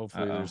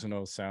 Hopefully there's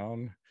no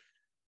sound.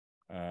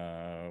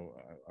 I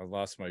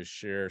lost my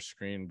share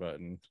screen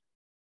button.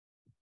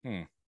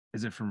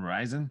 Is it from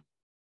Ryzen?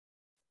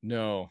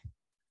 No,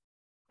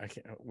 I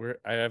can't.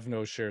 I have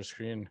no share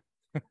screen.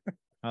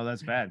 Oh,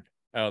 that's bad.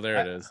 Oh, there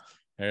it is.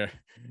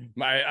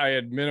 I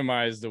had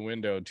minimized the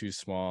window too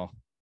small.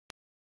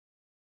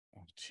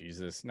 Oh,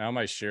 Jesus. Now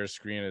my share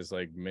screen is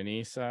like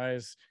mini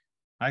size.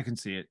 I can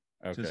see it.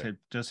 Okay.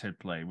 Just hit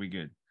play. We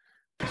good.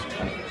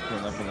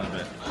 Scroll up a little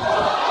bit.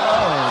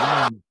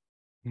 Oh,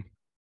 man.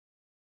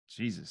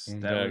 Jesus.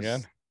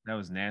 That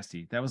was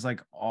nasty. That was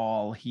like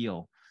all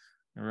heel.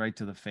 Right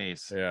to the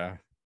face. Yeah.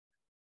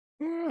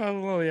 A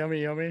little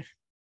yummy.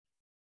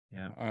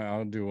 Yeah.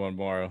 I'll do one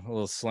more. A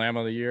little slam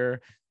of the year.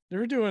 They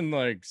were doing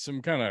like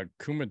some kind of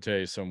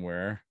kumite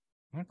somewhere.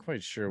 I'm not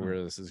quite sure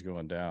where this is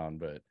going down,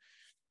 but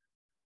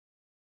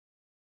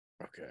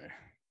okay.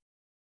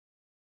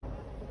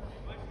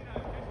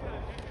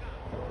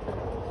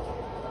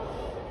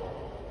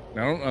 I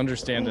don't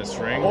understand this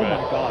ring. Oh my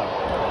god.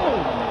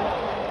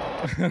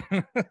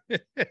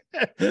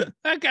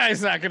 That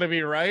guy's not gonna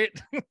be right.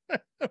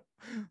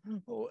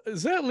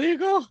 Is that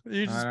legal?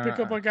 You just pick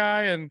up a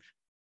guy and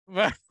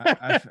If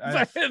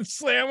I had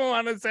slam him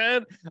on his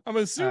head, I'm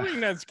assuming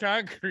that's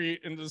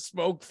concrete in the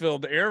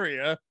smoke-filled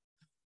area.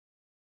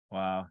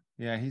 Wow.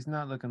 Yeah, he's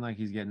not looking like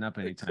he's getting up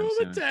anytime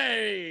soon.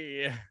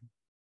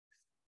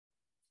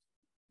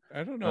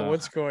 I don't know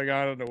what's going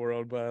on in the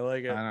world, but I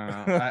like it. I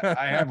don't know.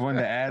 I have one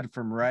to add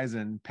from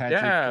Ryzen.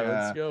 Patrick,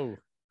 let's go.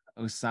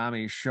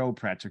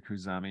 Patrick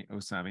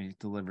Osami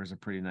delivers a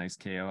pretty nice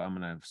KO. I'm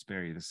gonna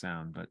spare you the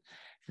sound, but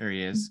there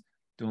he is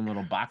doing a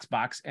little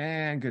box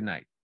and good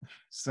night.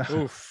 So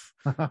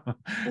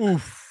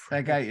oof.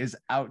 That guy is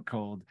out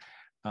cold.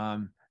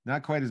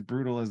 Not quite as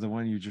brutal as the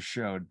one you just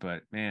showed,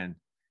 but man,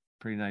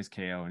 pretty nice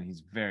KO, and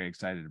he's very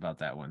excited about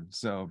that one.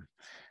 So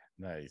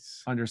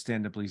nice,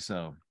 understandably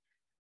so.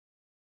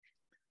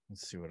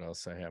 Let's see what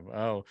else I have.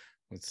 Oh,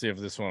 let's see if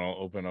this one will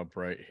open up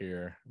right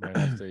here. Might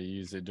have to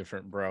use a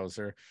different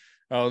browser.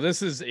 Oh,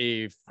 this is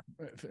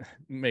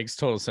makes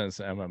total sense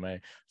to MMA.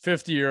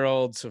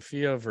 50-year-old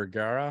Sofia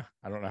Vergara.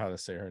 I don't know how to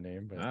say her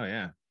name, but oh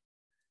yeah,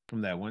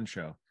 from that one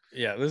show.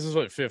 Yeah, this is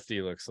what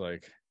 50 looks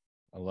like.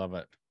 I love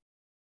it.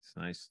 It's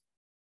nice.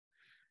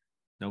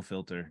 No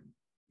filter.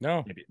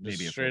 No,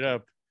 maybe straight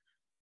up.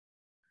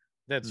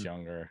 That's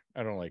younger.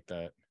 I don't like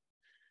that.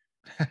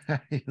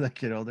 You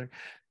like it older?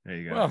 There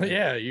you go. Well,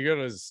 yeah, you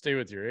gotta stay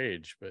with your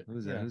age. But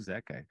who's that? Who's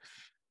that guy?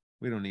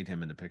 We don't need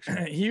him in the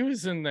picture. He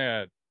was in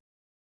that.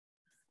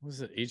 Was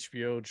it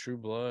HBO True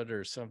Blood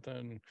or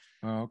something?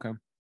 Oh, okay.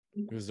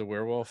 He was the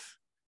werewolf.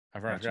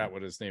 I forgot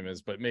what his name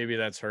is, but maybe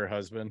that's her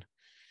husband.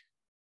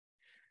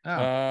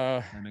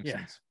 Oh, that makes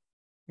sense.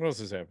 What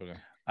else is happening?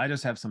 I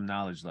just have some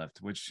knowledge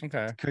left, which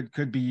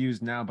could be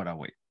used now, but I'll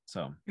wait.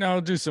 So now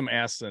I'll do some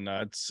ass the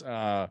nuts.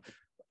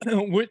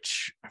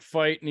 Which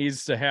fight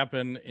needs to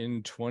happen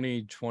in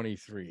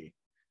 2023?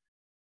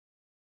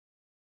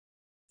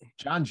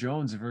 John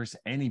Jones versus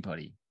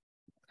anybody,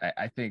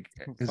 I think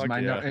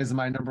is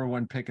my number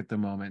one pick at the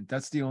moment.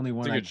 That's the only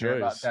one I care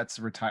about. That's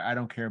retired. I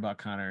don't care about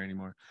Conor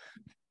anymore.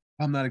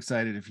 I'm not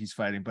excited if he's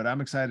fighting, but I'm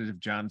excited if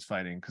John's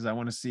fighting because I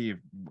want to see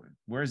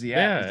where's he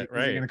at. Is he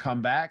going to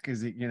come back?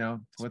 Is he,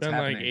 what's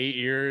happening? Like 8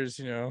 years,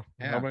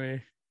 how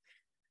many?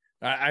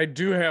 I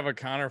do have a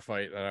Conor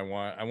fight that I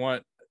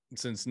want.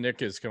 Since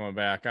Nick is coming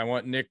back, I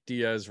want Nick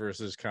Diaz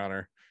versus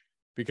Conor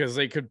because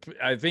I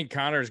think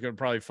Conor's going to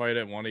probably fight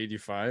at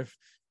 185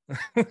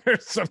 or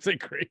something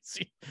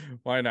crazy.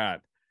 Why not?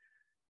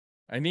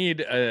 I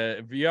need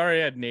if you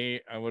already had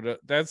Nate, I would.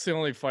 That's the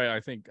only fight I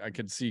think I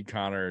could see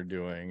Conor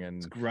doing. And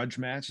it's a grudge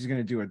match. He's going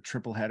to do a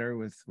triple header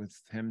with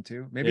him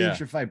too. Maybe he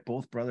should fight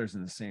both brothers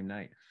in the same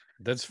night.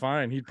 That's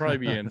fine. He'd probably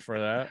be in for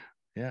that.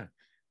 Yeah.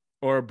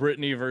 Or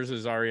Brittany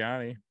versus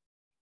Ariane.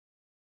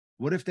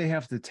 What if they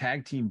have to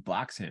tag team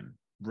box him?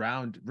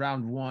 Round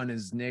 1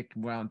 is Nick,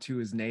 round 2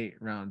 is Nate,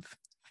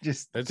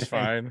 that's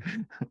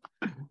fine.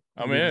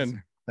 I'm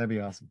in. That'd be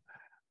awesome.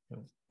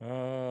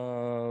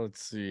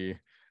 Let's see.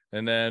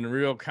 And then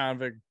Real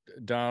Convict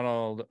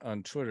Donald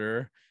on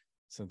Twitter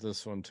sent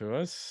this one to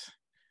us.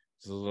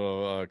 It's a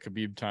little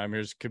Khabib time.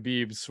 Here's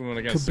Khabib swimming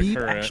against the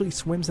current. Actually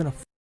swims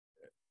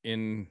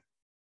in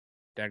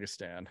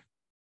Dagestan.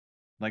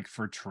 Like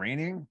for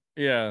training?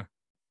 Yeah.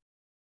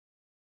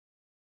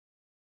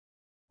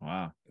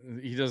 Wow.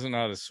 He doesn't know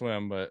how to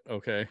swim, but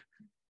okay.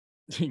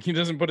 He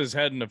doesn't put his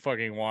head in the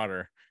fucking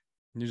water.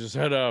 You just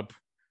head up.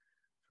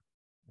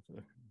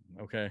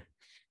 Okay.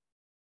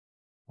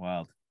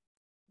 Wild.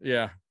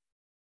 Yeah.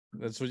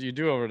 That's what you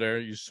do over there.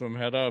 You swim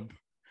head up.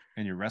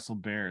 And you wrestle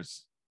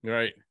bears.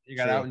 Right. You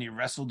got out and you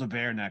wrestled a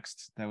bear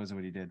next. That was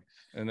what he did.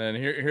 And then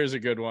here's a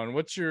good one.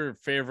 What's your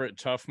favorite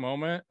tough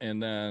moment?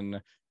 And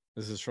then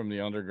this is from the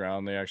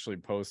Underground. They actually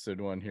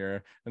posted one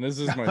here. And this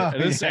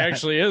is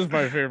actually is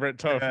my favorite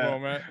tough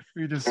moment.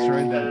 We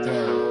destroyed that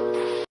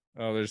door.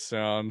 Oh, there's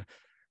sound.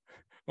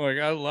 Like,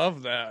 I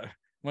love that.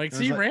 Like,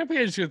 see,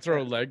 Rampage could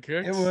throw leg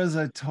kicks. It was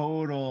a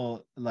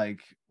total,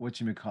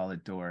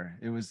 whatchamacallit door.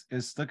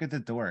 It's look at the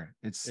door.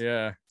 It's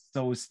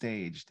so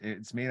staged.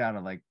 It's made out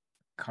of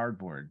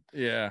cardboard.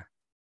 Yeah.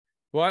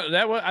 Well,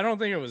 I don't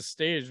think it was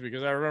staged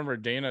because I remember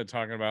Dana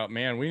talking about,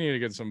 man, we need to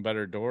get some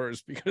better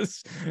doors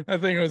because I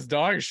think it was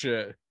dog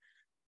shit.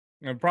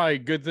 And probably a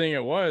good thing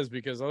it was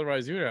because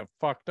otherwise you would have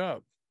fucked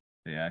up.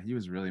 Yeah, he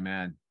was really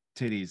mad.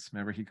 Titties.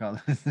 Remember he called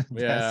it?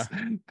 Yeah.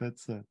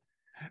 That's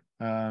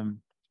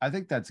I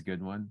think that's a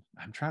good one.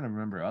 I'm trying to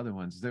remember other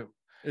ones.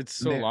 It's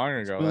so long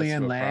ago.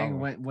 Julian Lang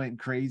went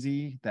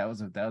crazy. That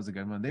was a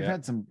good one. They've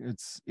had some.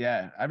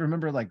 I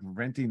remember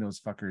renting those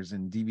fuckers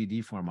in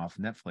DVD form off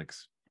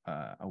Netflix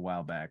a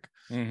while back.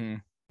 Mm-hmm.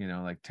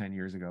 10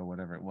 years ago,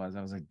 whatever it was.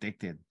 I was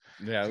addicted.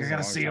 Yeah, I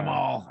gotta see them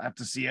all. I have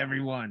to see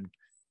everyone.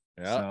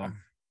 Yeah. So.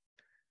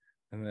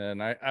 And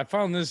then I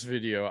found this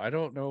video. I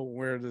don't know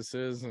where this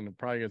is, and it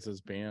probably gets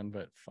us banned,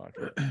 but fuck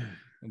it.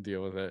 I'll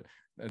deal with it.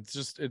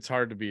 It's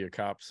hard to be a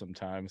cop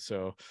sometimes.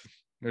 So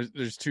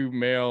there's 2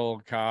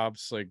 male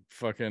cops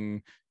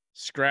fucking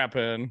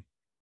scrapping,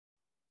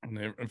 and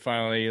they're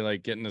finally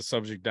getting the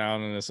subject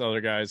down, and this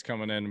other guy's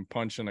coming in and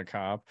punching a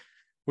cop,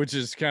 which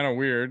is kind of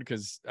weird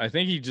because I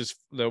think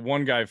the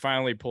one guy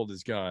finally pulled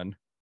his gun.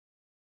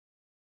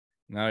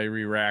 Now he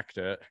re-racked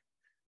it.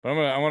 But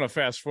I want to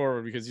fast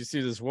forward because you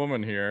see this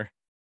woman here.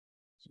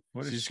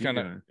 What is she's she kind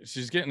of doing?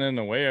 she's getting in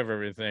the way of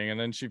everything, and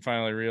then she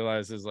finally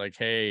realizes like,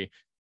 hey,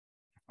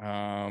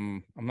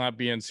 I'm not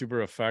being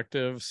super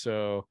effective,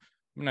 so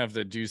I'm gonna have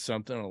to do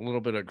something a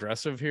little bit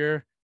aggressive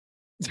here.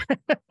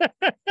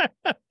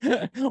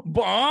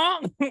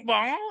 Bong,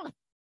 bong.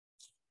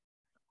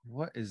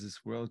 What is this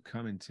world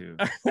coming to?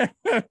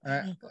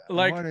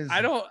 Like,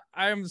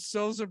 I'm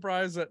so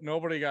surprised that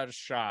nobody got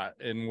shot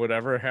in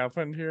whatever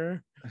happened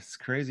here. It's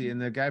crazy.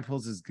 And the guy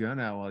pulls his gun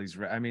out while he's,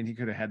 I mean, he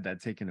could have had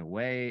that taken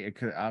away. It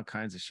could, all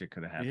kinds of shit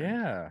could have happened.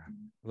 Yeah.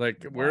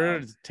 Like, where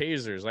are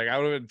tasers? Like, I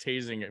would have been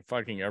tasing it,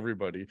 fucking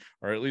everybody,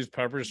 or at least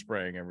pepper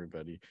spraying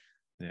everybody.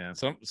 Yeah.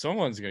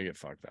 Someone's going to get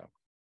fucked up.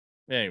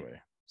 Anyway,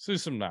 so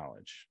some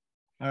knowledge.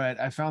 All right.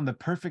 I found the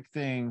perfect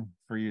thing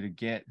for you to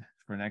get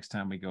for next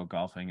time we go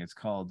golfing. It's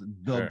called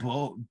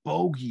the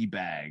bogey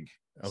bag.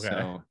 Okay.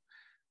 So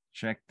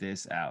check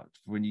this out.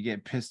 When you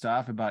get pissed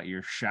off about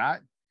your shot,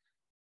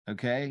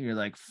 okay, you're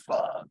like,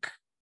 fuck.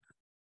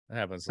 That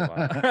happens a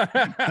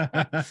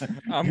lot.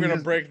 I'm going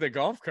to break the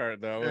golf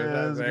cart, though.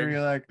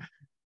 You're like,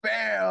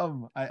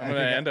 bam. I'm going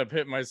to end up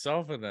hitting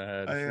myself in the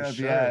head.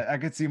 Sure. Yeah, I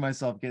could see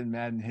myself getting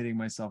mad and hitting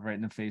myself right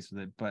in the face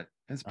with it, but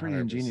it's pretty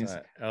 100%. Ingenious.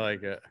 I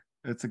like it.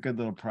 It's a good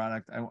little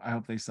product. I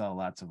hope they sell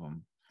lots of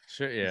them.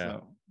 Sure, yeah.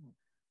 So,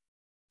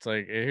 it's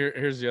like,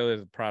 here's the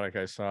other product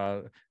I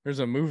saw. There's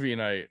a movie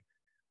night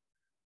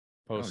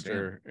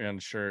poster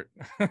and shirt.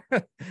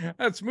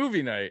 That's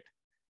movie night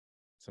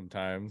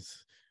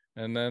sometimes.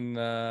 And then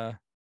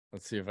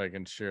let's see if I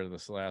can share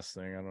this last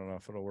thing. I don't know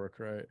if it'll work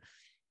right.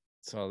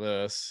 So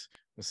this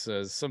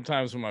says,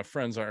 sometimes when my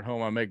friends aren't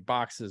home, I make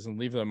boxes and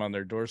leave them on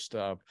their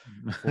doorstep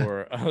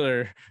for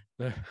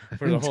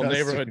the whole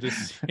neighborhood to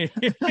see.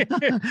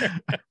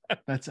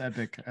 That's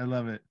epic. I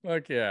love it.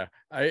 Fuck yeah.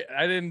 I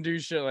didn't do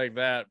shit like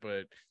that,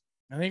 but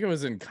I think it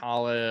was in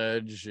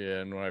college,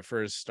 and when I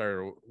first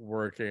started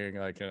working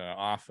like in an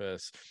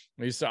office,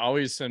 I used to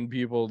always send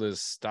people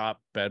this stop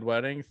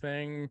bedwetting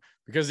thing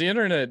because the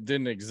internet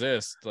didn't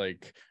exist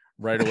like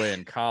right away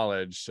in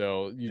college.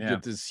 So you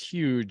get this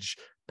huge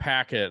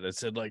packet that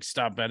said like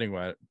stop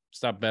bedwetting.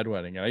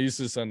 And I used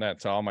to send that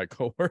to all my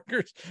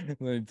coworkers, and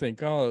they'd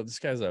think, oh, this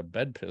guy's a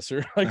bed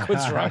pisser. Like,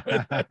 what's wrong with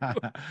him? Like,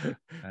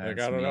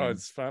 I don't know.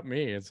 It's not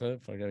me. It's a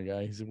fucking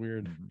guy. He's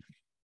weird.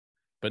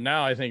 But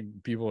now I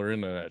think people are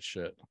into that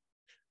shit.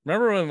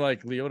 Remember when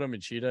like Lyoto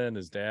Machida and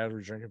his dad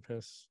were drinking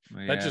piss?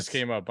 Well, that just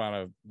came up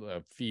on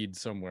a feed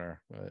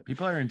somewhere. But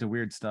people are into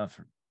weird stuff.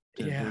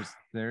 Yeah,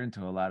 they're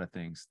into a lot of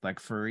things,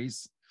 like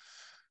furries.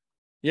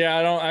 Yeah,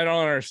 I don't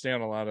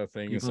understand a lot of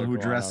things. People who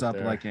dress up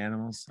like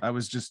animals. I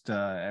was just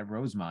at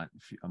Rosemont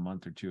a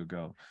month or two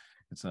ago.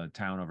 It's a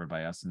town over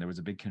by us, and there was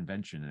a big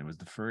convention, and it was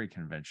the furry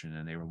convention,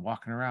 and they were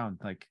walking around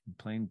like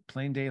plain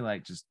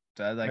daylight, just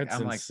like that's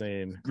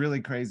insane. Like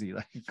really crazy,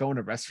 like going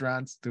to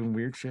restaurants, doing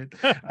weird shit.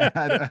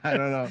 I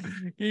don't know.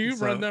 Can you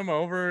run them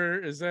over?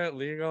 Is that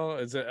legal?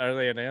 Are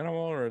they an animal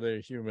or are they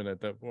a human at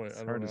that point?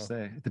 It's hard to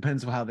say. It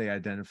depends on how they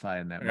identify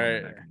in that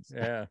moment. Right.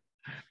 Yeah.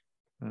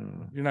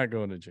 You're not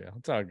going to jail.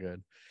 It's all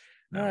good.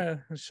 No. All right,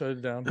 I'll shut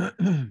it down.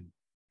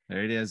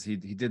 There it is. He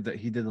did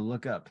the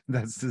look up.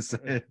 That's to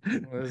say.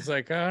 It's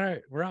like, all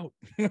right, we're out.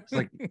 It's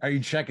like, are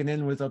you checking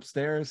in with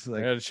upstairs?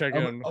 Like, yeah, check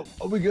in.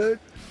 Are we good?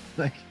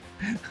 Like,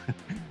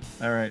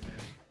 all right.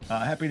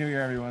 Happy New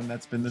Year, everyone.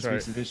 That's been this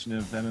week's edition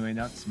of MMA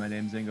Nuts. My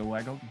name's Ingo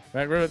Weigel.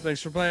 Matt Rivet,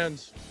 thanks for playing.